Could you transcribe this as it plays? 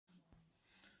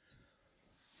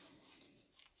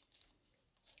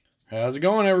How's it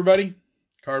going, everybody?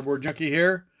 Cardboard Junkie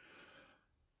here.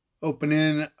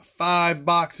 Opening 5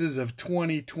 boxes of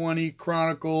 2020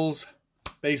 Chronicles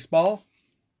baseball.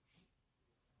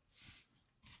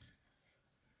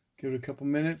 Give it a couple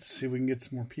minutes, see if we can get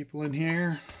some more people in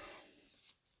here.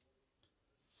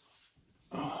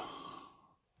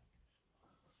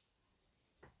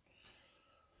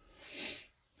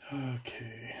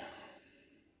 Okay.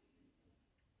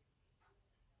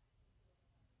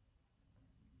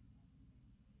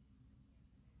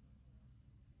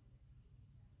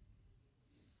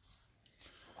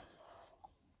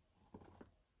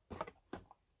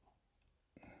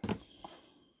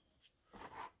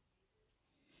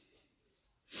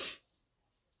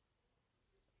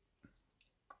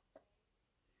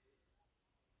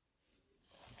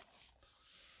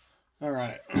 All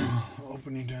right.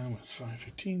 Opening time was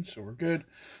 5:15, so we're good.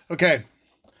 Okay.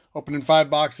 Opening 5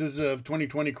 boxes of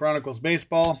 2020 Chronicles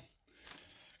baseball.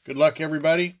 Good luck,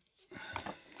 everybody.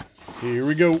 Here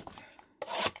we go.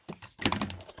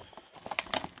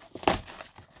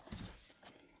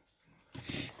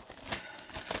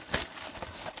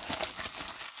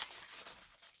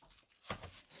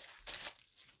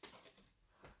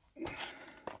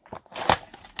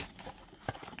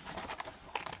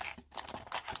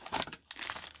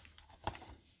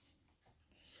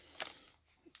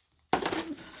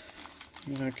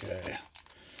 Okay.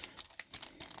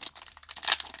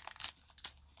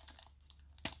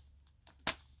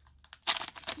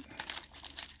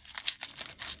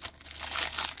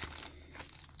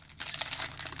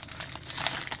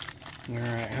 All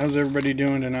right, how's everybody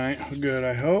doing tonight? Good,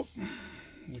 I hope.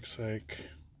 Looks like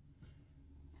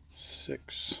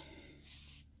 6.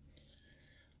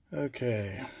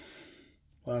 Okay.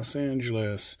 Los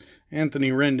Angeles.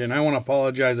 Anthony Rendon. I want to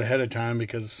apologize ahead of time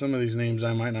because some of these names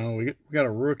I might not know. We got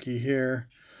a rookie here.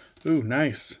 Ooh,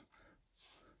 nice.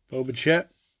 Bobichet.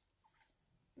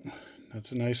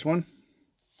 That's a nice one.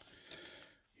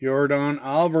 Yordan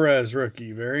Alvarez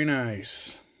rookie. Very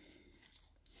nice.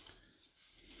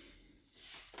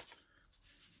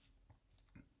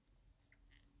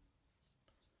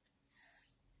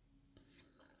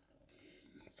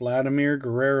 Vladimir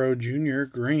Guerrero Jr.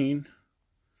 green.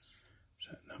 Is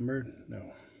that numbered?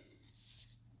 No.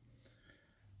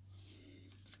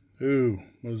 Ooh,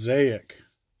 mosaic.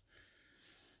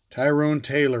 Tyrone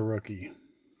Taylor rookie.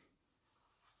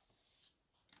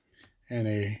 And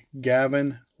a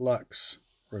Gavin Lux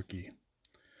rookie.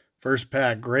 First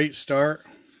pack, great start.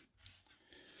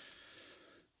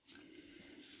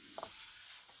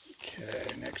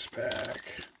 Okay, next pack.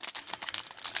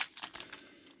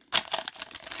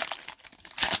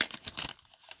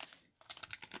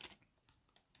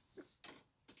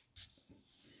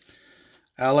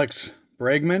 Alex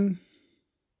Bregman.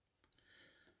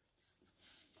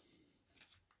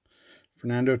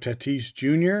 Fernando Tatis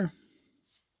Jr.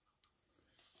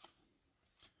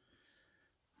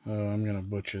 Oh, I'm going to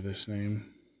butcher this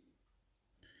name.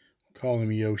 Call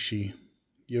him Yoshi.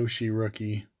 Yoshi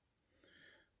rookie.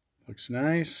 Looks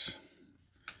nice.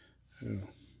 Ooh,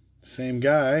 same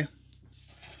guy.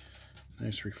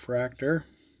 Nice refractor.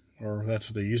 Or that's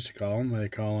what they used to call him. They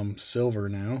call him silver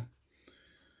now.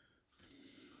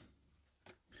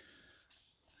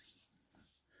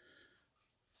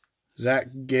 Zach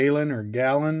Gallen or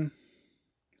Gallen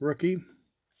rookie.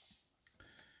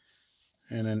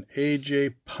 And an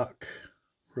AJ Puck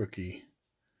rookie.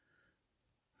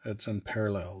 That's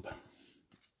unparalleled.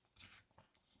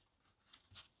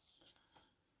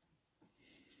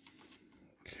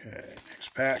 Okay,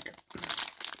 next pack.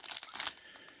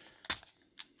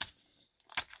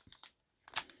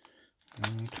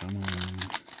 Oh, come on.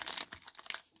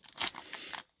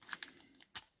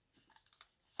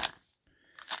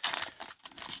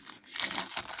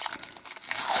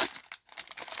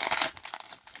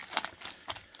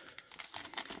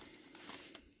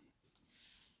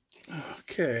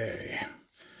 Okay,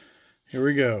 here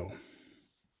we go.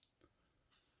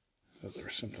 Thought there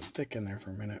was something thick in there for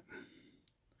a minute.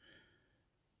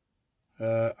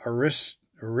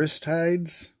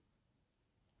 Aristides,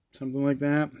 something like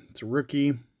that. It's a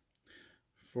rookie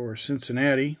for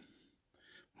Cincinnati.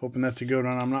 Hoping that's a good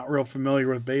one. I'm not real familiar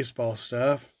with baseball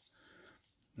stuff.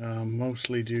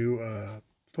 Mostly do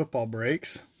football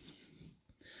breaks.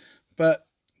 But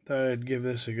thought I'd give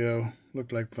this a go.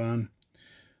 Looked like fun.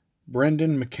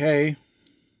 Brendan McKay.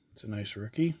 It's a nice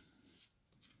rookie.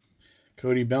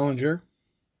 Cody Bellinger.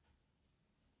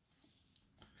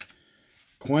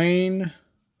 Quayne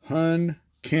Hun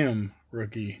Kim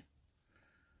rookie.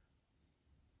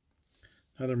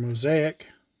 Another mosaic.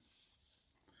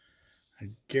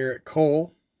 Garrett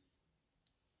Cole.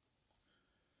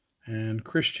 And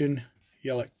Christian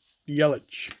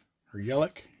Yelich. Or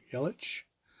Yelich.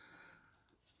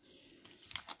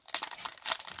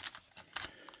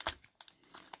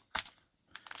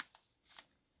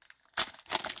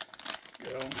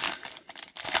 Go.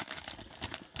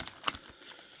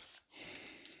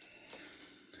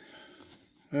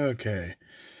 Okay.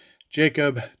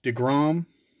 Jacob deGrom.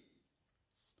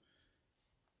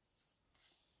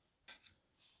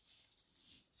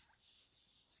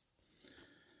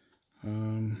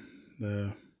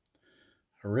 The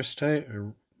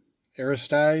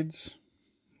Aristides.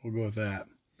 We'll go with that.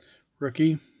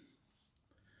 Rookie.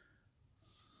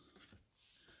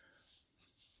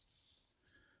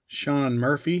 Sean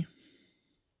Murphy.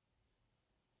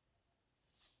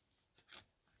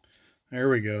 There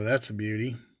we go. That's a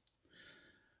beauty.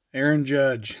 Aaron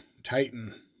Judge,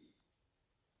 Titan.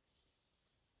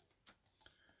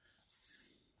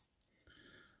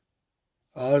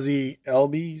 Ozzie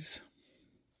Albies,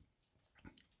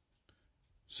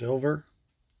 Silver.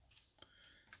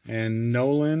 And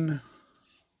Nolan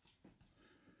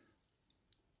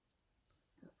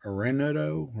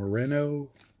Rendo.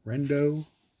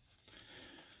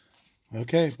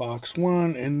 Okay, box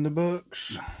 1 in the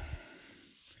books.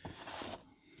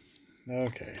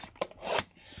 Okay,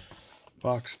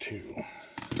 box 2.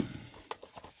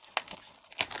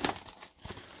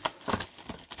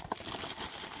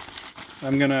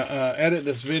 I'm going to edit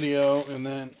this video and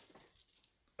then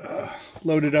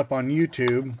load it up on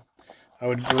YouTube. I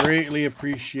would greatly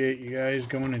appreciate you guys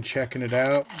going and checking it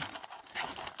out.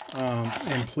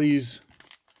 And please,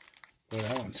 boy,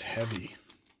 that one's heavy.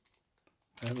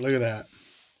 Look at that.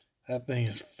 That thing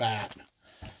is fat.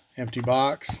 Empty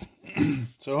box.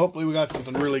 So hopefully we got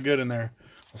something really good in there.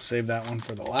 I'll save that one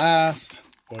for the last.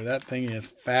 Boy, that thing is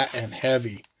fat and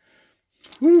heavy.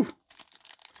 Woo!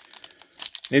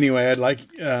 Anyway, I'd like,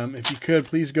 if you could,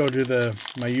 please go to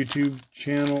my YouTube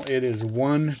channel. It is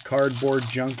One Cardboard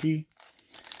Junkie.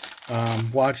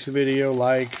 Watch the video,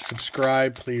 like,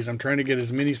 subscribe, please. I'm trying to get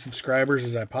as many subscribers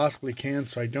as I possibly can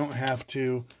so I don't have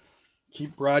to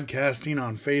keep broadcasting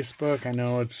on Facebook. I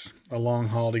know it's a long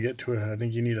haul to get to I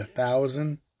think you need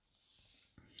 1,000.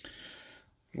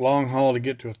 Long haul to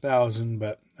get to 1,000,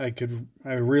 but I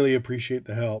really appreciate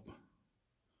the help.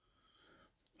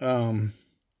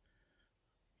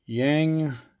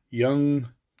 Young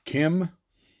Kim,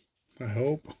 I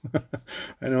hope.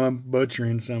 I know I'm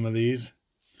butchering some of these.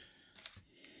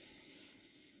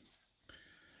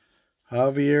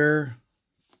 Javier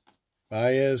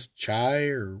Baez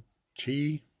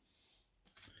Chi.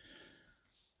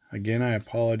 Again, I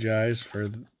apologize for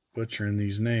butchering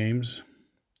these names.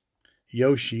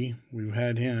 Yoshi, we've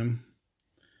had him.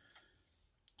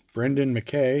 Brendan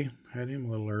McKay, had him a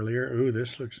little earlier. Ooh,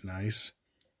 this looks nice.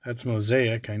 That's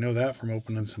Mosaic. I know that from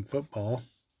opening some football.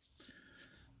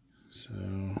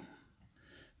 So,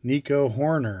 Nico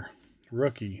Horner,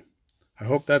 rookie. I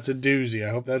hope that's a doozy.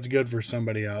 I hope that's good for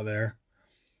somebody out there.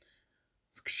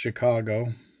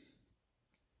 Chicago.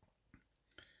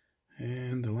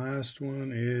 And the last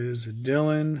one is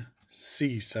Dylan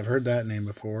Cease. I've heard that name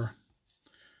before.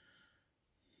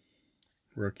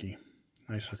 Rookie.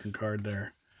 Nice looking card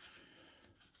there.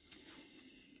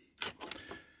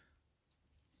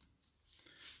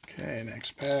 Okay,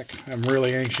 next pack. I'm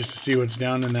really anxious to see what's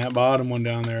down in that bottom one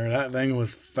down there. That thing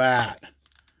was fat.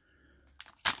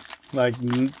 Like,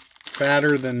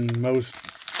 fatter than most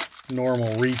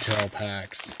normal retail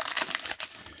packs.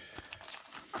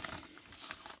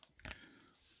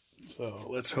 So,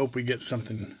 let's hope we get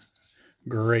something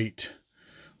great.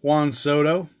 Juan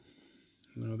Soto.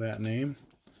 Know that name.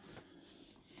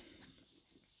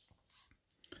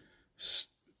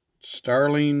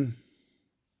 Starling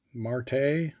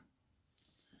Marte.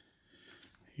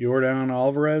 Yordan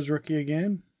Alvarez, rookie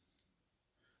again.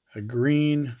 A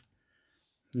green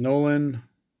Nolan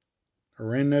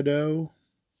Arenado.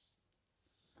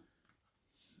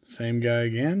 Same guy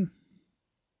again.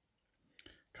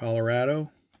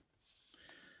 Colorado.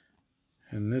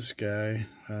 And this guy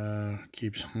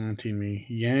keeps haunting me.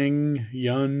 Yang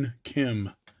Yun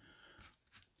Kim.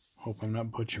 Hope I'm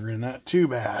not butchering that too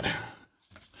bad.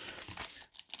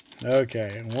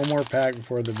 Okay, one more pack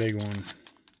before the big one.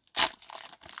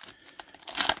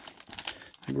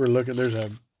 I think we're looking, there's a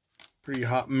pretty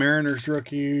hot Mariners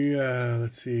rookie.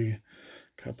 Let's see, a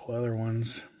couple other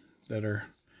ones that are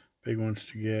big ones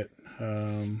to get.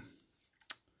 Can't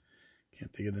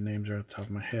think of the names right off the top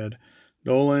of my head.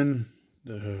 Dolan,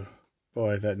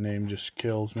 boy, that name just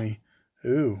kills me.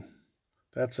 Ooh,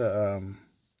 that's a,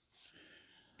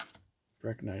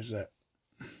 recognize that.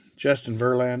 Justin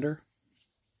Verlander.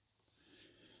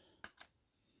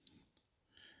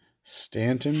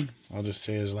 Stanton. I'll just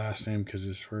say his last name because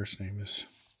his first name is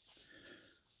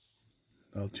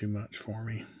a little too much for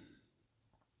me.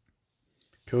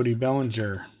 Cody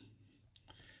Bellinger.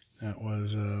 That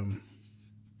was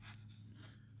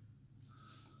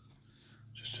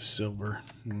just a silver,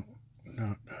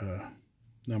 not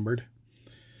numbered.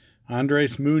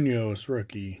 Andres Munoz,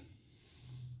 rookie.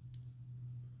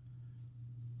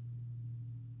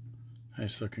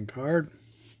 Nice looking card.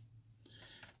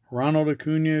 Ronald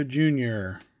Acuna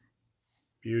Jr.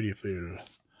 Beautiful.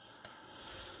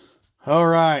 All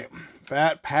right.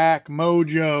 Fat Pack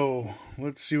Mojo.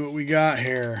 Let's see what we got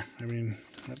here. I mean,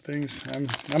 that thing's,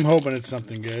 I'm hoping it's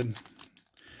something good.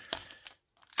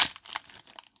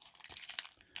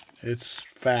 It's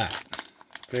fat.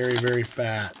 Very, very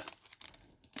fat.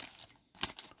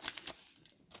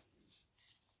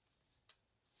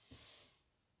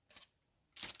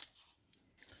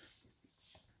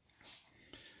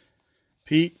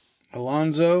 Pete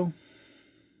Alonso.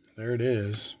 There it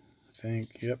is. I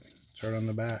think. Yep. It's right on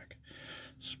the back.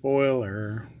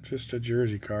 Spoiler. Just a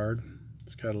jersey card.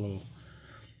 It's got a little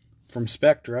from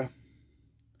Spectra.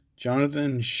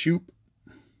 Jonathan Schoop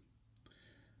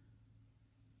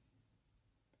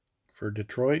for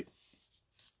Detroit.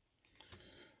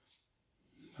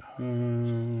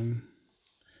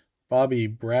 Bobby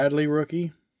Bradley,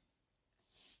 rookie.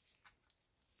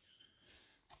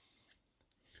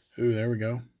 Ooh, there we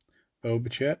go. Bo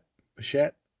Bichette.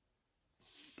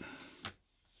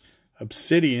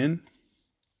 Obsidian.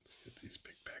 Let's get these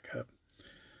picked back up.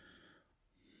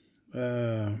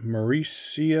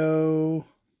 Mauricio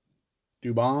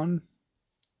Dubon.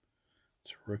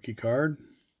 It's a rookie card.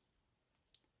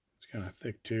 It's kind of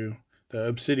thick too. The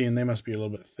Obsidian, they must be a little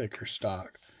bit thicker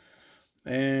stock.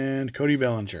 And Cody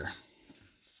Bellinger.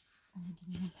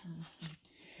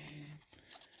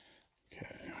 Okay.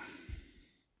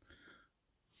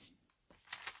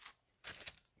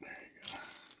 There you go.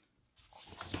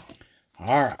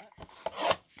 All right.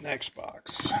 Next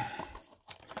box.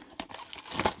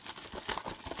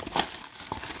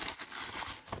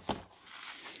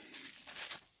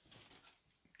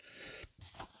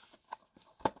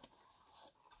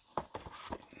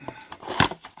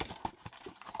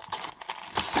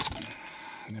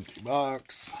 An empty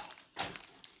box.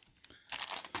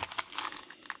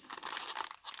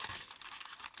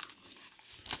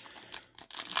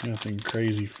 Nothing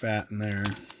crazy fat in there.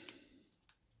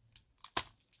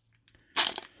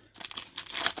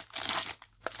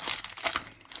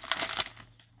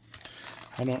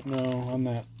 I don't know on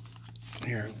that.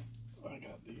 Here, I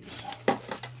got these.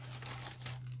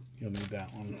 You'll need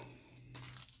that one.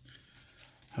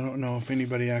 I don't know if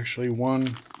anybody actually won.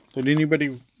 Did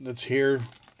anybody that's here,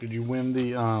 did you win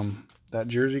the that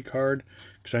jersey card?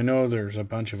 Because I know there's a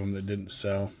bunch of them that didn't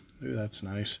sell. Ooh, that's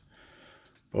nice.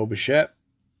 Bo Bichette,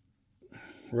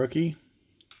 rookie.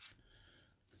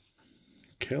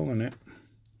 Killing it.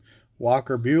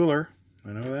 Walker Buehler. I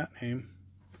know that name.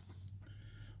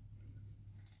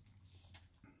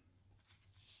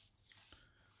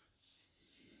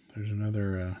 There's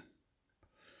another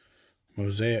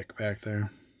mosaic back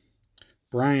there.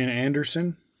 Brian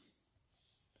Anderson.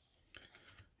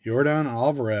 Yordan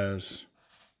Alvarez.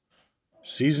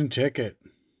 Season ticket.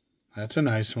 That's a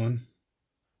nice one.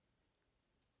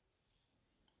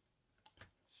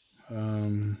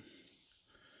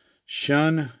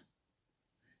 Shun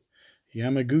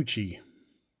Yamaguchi.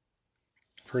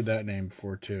 I've heard that name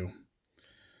before too.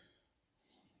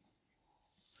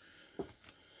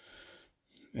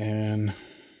 And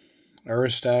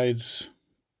Aristides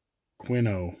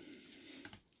Quino.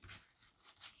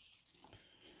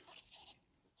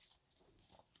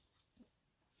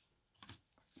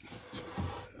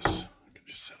 I can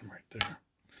just set them right there.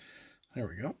 There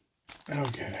we go.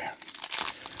 Okay.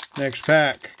 Next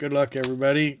pack. Good luck,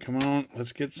 everybody. Come on.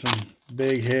 Let's get some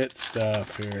big hit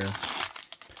stuff here.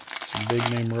 Some big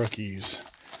name rookies.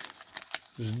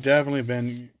 This has definitely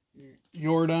been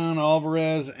Yordan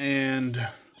Alvarez and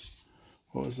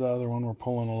what was the other one we're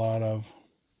pulling a lot of?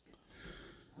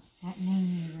 That name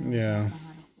you really yeah. don't know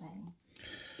how to say.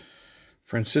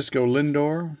 Francisco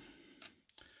Lindor.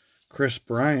 Chris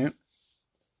Bryant.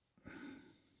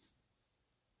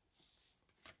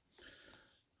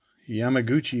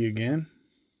 Yamaguchi again.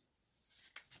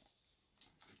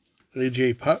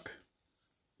 AJ Puck.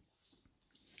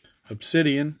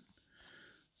 Obsidian.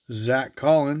 Zach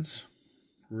Collins.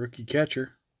 Rookie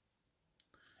catcher.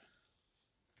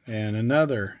 And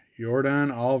another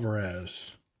Yordan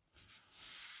Alvarez.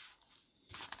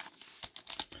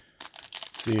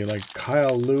 See, like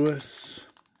Kyle Lewis.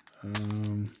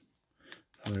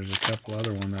 There's a couple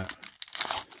other one that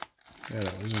Yeah,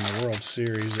 that was in the World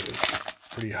Series. It was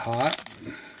pretty hot.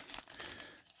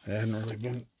 They hadn't really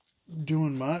been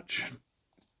doing much.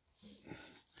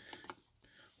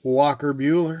 Walker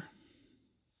Bueller.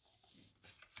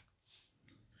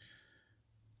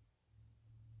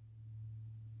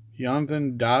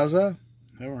 Jonathan Daza.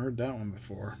 I haven't heard that one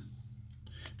before.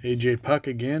 AJ Puck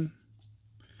again.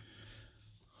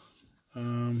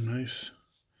 Nice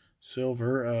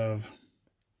silver of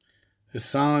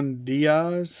Isan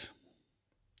Diaz.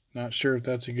 Not sure if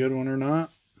that's a good one or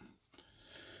not.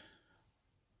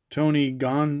 Tony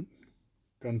Gonsolin,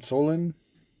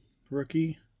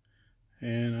 rookie.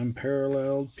 And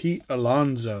unparalleled Pete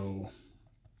Alonso.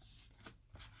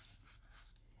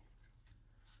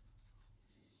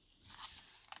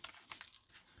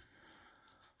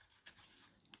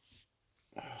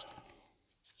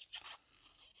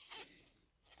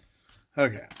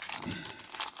 Okay.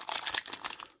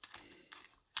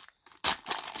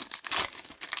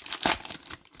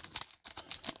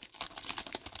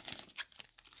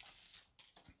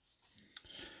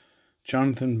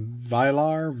 Jonathan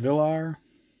Villar.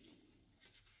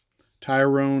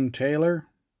 Tyrone Taylor.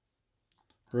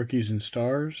 Rookies and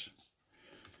Stars.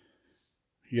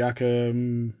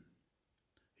 Yamaguchi.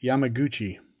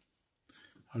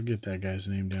 I'll get that guy's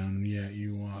name down. Yeah,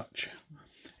 you watch.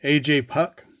 AJ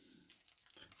Puck.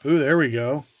 Ooh, there we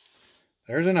go.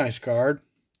 There's a nice card.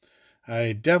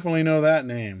 I definitely know that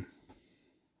name.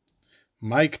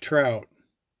 Mike Trout.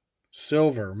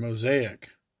 Silver. Mosaic.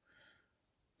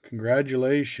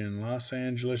 Congratulations, Los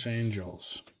Angeles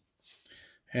Angels.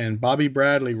 And Bobby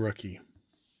Bradley, rookie.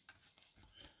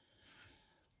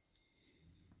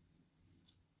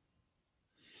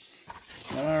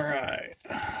 All right.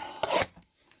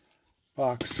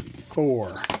 Box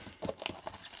 4.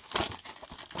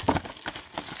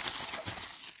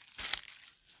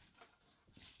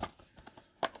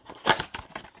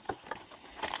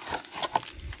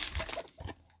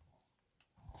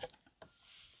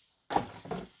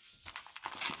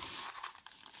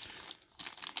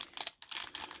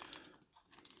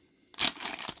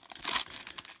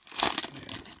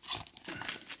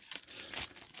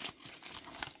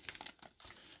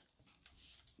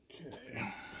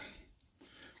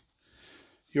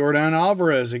 Yordan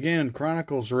Alvarez, again,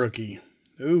 Chronicles rookie.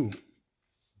 Ooh.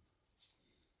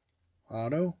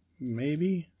 Auto,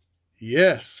 maybe?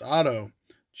 Yes, auto.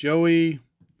 Joey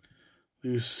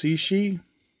Lucici,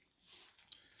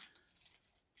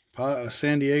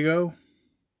 San Diego.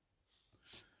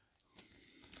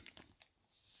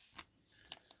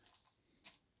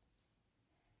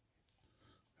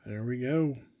 There we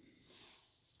go.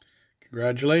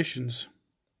 Congratulations.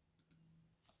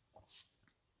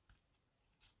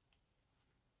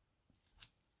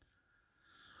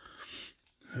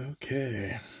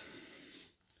 Okay.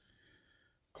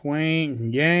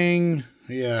 Quang Yang.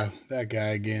 Yeah, that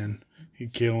guy again. He's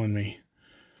killing me.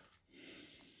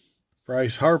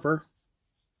 Bryce Harper.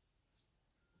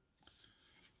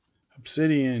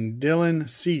 Obsidian Dylan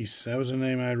Cease. That was a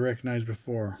name I'd recognized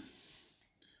before.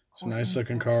 It's a nice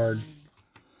looking card.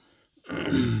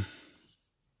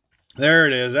 There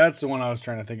it is. That's the one I was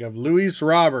trying to think of. Luis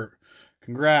Robert.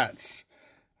 Congrats.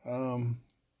 I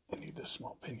need the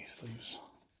small penny sleeves.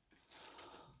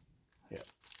 Yep.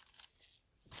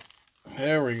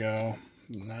 There we go.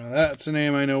 Now that's a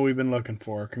name I know we've been looking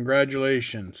for.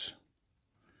 Congratulations.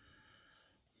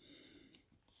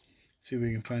 See if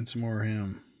we can find some more of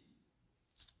him.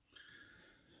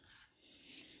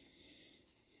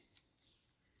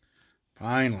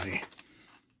 Finally.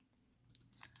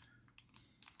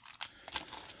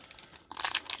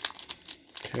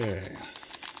 Okay.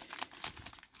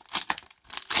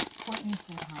 Courtney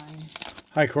said hi.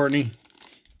 Hi, Courtney.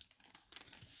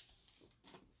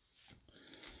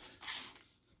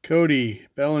 Cody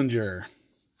Bellinger.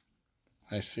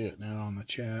 I see it now on the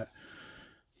chat.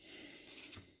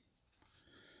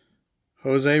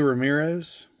 Jose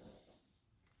Ramirez.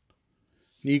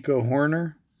 Nico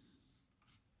Horner.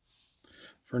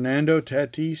 Fernando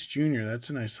Tatis Jr. That's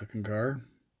a nice looking card.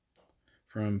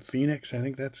 From Phoenix. I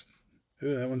think that's...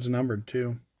 Ooh, that one's numbered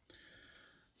too.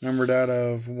 Numbered out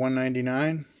of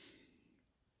 199.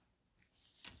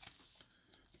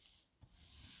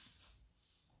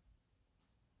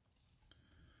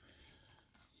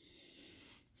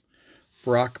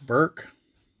 Brock Burke.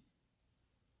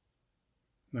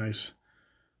 Nice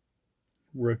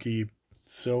rookie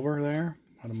silver there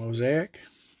on a mosaic.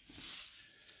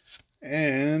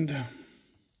 And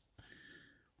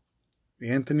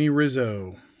Anthony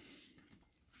Rizzo.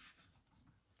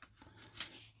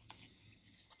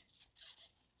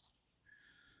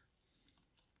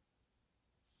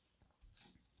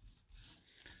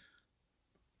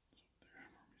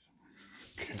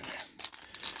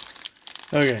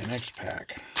 Okay, next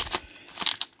pack.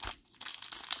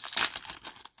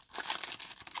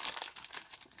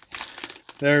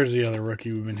 There's the other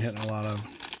rookie we've been hitting a lot of.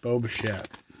 Bo Bichette.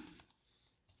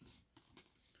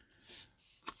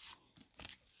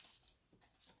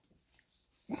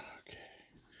 Okay.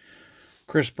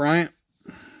 Chris Bryant.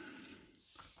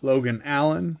 Logan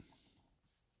Allen.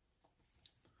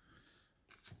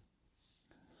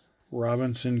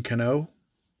 Robinson Cano.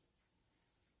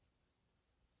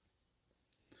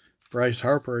 Bryce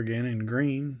Harper again in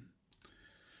green.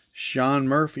 Sean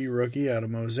Murphy, rookie out of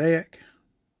Mosaic.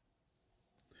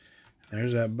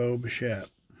 There's that Bo Bichette.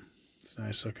 It's a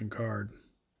nice looking card.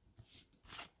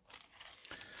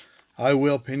 I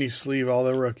will penny sleeve all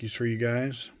the rookies for you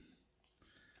guys.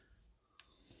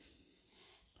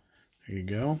 There you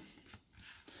go.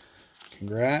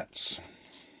 Congrats.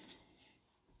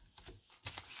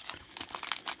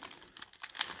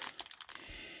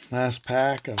 Last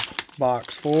pack of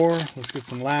box 4. Let's get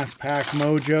some last pack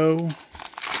mojo.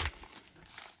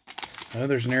 Oh,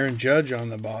 there's an Aaron Judge on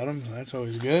the bottom. That's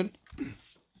always good.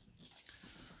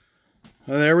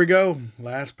 Oh, there we go.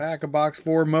 Last pack of box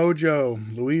 4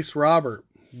 mojo. Luis Robert.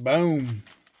 Boom.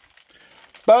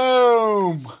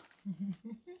 Boom.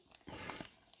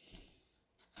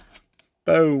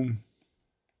 Boom.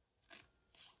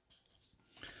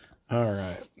 All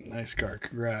right. Nice card.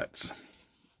 Congrats.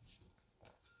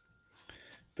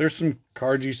 There's some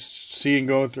cards you see and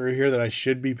going through here that I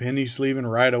should be penny sleeving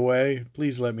right away.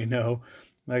 Please let me know.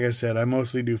 Like I said, I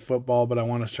mostly do football, but I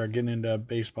want to start getting into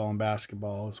baseball and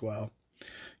basketball as well.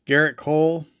 Garrett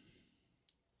Cole.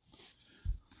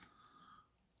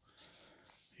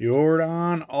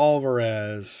 Jordan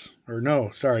Alvarez. Or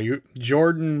no, sorry,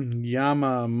 Jordan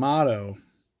Yamamoto.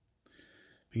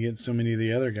 I'm getting so many of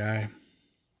the other guy.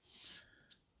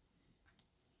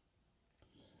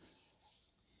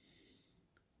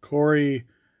 Corey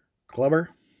Kluber.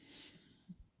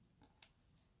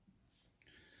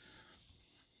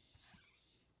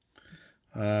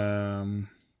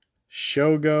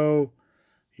 Shogo.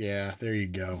 Yeah, there you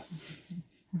go.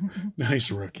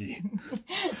 Nice rookie.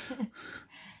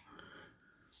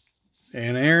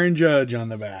 And Aaron Judge on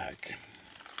the back.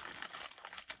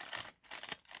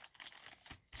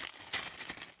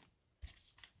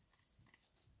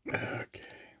 Okay.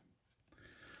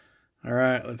 All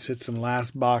right, let's hit some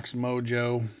last box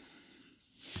mojo.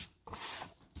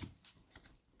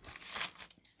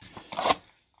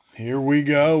 Here we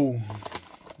go.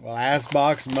 Last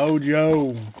box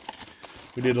mojo.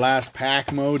 We did last pack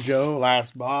mojo,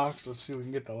 last box. Let's see if we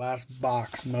can get the last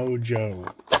box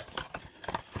mojo.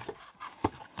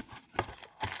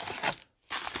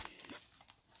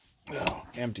 Oh,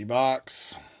 empty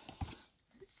box.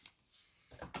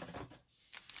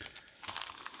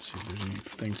 See if there's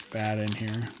anything fat in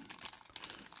here.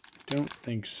 Don't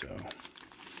think so.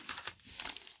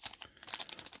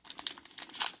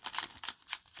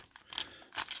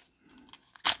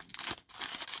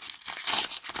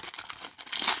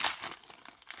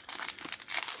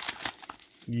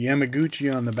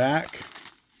 Yamaguchi on the back.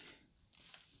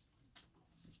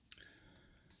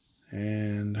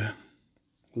 And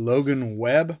Logan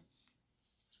Webb,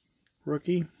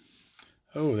 rookie.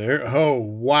 Oh, there. Oh,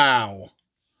 wow.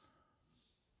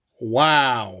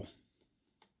 Wow.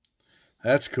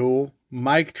 That's cool.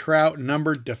 Mike Trout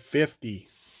numbered to 50.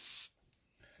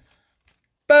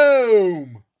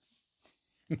 Boom.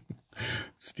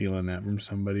 Stealing that from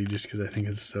somebody just because I think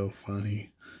it's so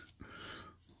funny.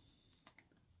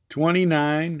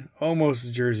 29, almost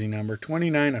a jersey number.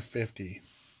 29 of 50.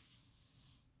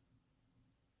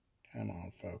 Come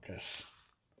on, focus.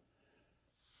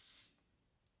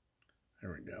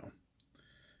 There we go.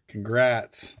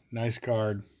 Congrats. Nice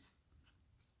card.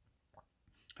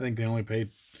 I think they only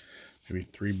paid maybe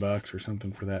 $3 or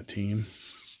something for that team.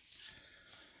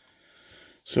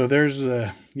 So there's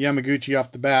the Yamaguchi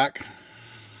off the back.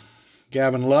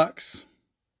 Gavin Lux.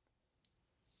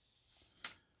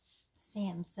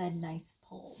 Sam said nice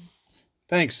pull.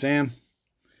 Thanks, Sam.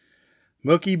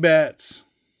 Mookie Betts.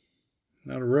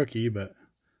 Not a rookie, but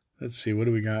let's see. What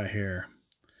do we got here?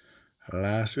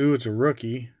 Ooh, it's a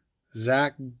rookie.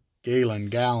 Zach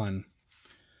Gallen.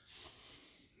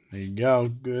 There you go.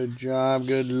 Good job.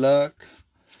 Good luck.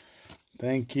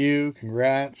 Thank you.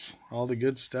 Congrats. All the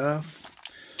good stuff.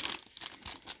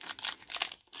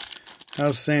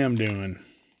 How's Sam doing?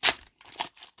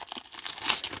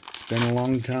 It's been a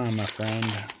long time, my friend.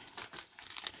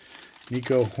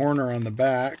 Nico Horner on the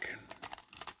back.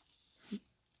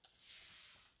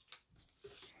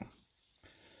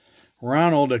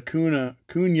 Ronald Acuna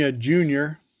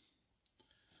Jr.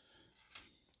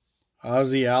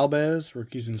 Ozzy Albies,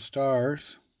 Rookies and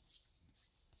Stars.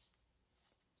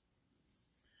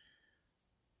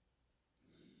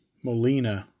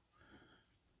 Molina.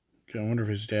 I wonder if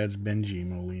his dad's Benji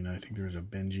Molina. I think there was a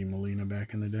Benji Molina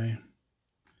back in the day.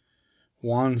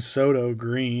 Juan Soto,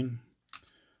 green.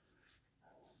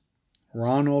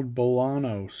 Ronald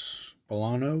Bolanos.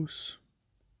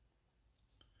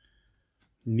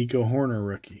 Nico Horner,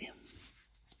 rookie.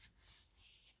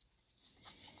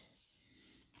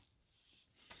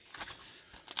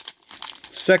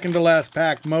 Second to last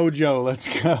pack, Mojo. Let's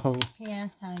go. He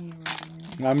asked how you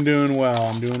were doing. I'm doing well.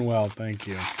 I'm doing well. Thank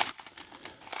you.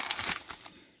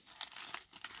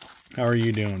 How are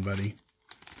you doing, buddy?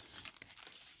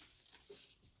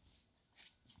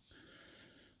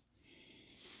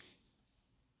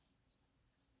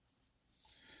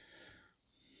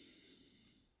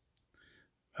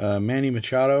 Manny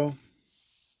Machado.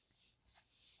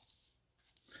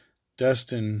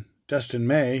 Dustin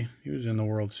May. He was in the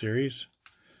World Series.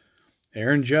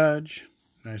 Aaron Judge.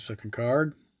 Nice looking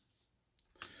card.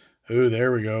 Ooh,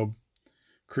 there we go.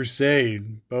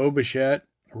 Crusade. Bo Bichette.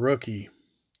 Rookie.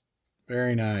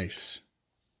 Very nice.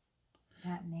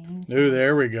 That name. Ooh,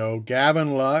 there we go.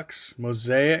 Gavin Lux.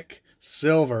 Mosaic.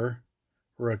 Silver.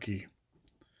 Rookie.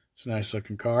 It's a nice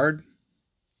looking card.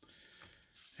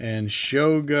 And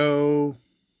Shogo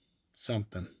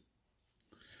something.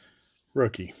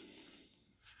 Rookie.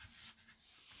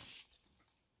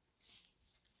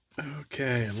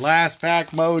 Okay, last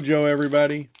pack Mojo,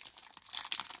 everybody.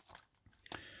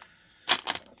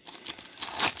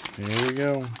 Here we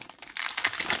go.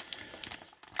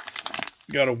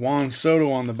 Got a Juan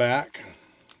Soto on the back.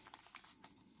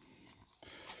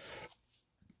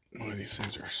 Boy, these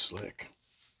things are slick.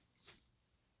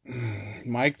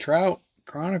 Mike Trout,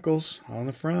 Chronicles on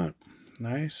the front.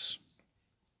 Nice.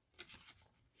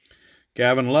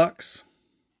 Gavin Lux.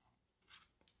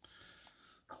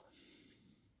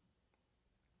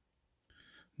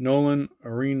 Nolan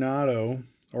Arenado.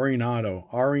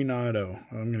 I'm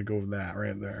going to go with that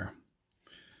right there.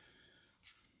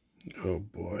 Oh,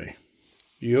 boy.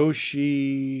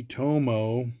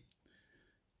 Yoshitomo.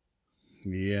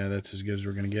 Yeah, that's as good as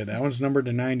we're going to get. That one's numbered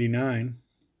to 99.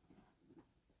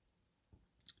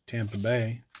 Tampa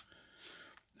Bay.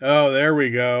 Oh, there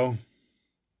we go.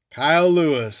 Kyle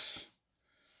Lewis.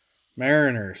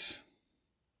 Mariners.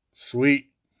 Sweet.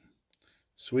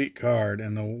 Sweet card.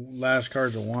 And the last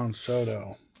card's a Juan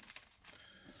Soto.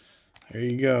 There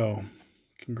you go.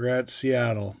 Congrats,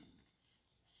 Seattle.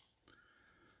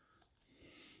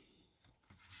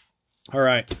 All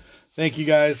right. Thank you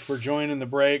guys for joining the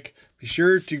break. Be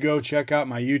sure to go check out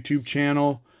my YouTube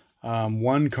channel,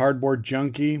 One Cardboard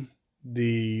Junkie.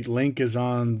 The link is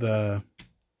on the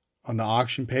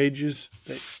auction pages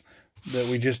that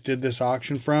we just did this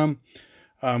auction from.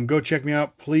 Go check me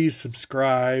out. Please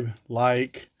subscribe,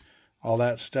 like, all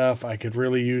that stuff. I could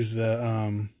really use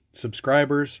the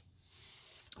subscribers.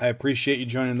 I appreciate you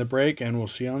joining the break, and we'll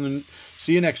see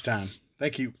you next time.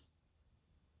 Thank you.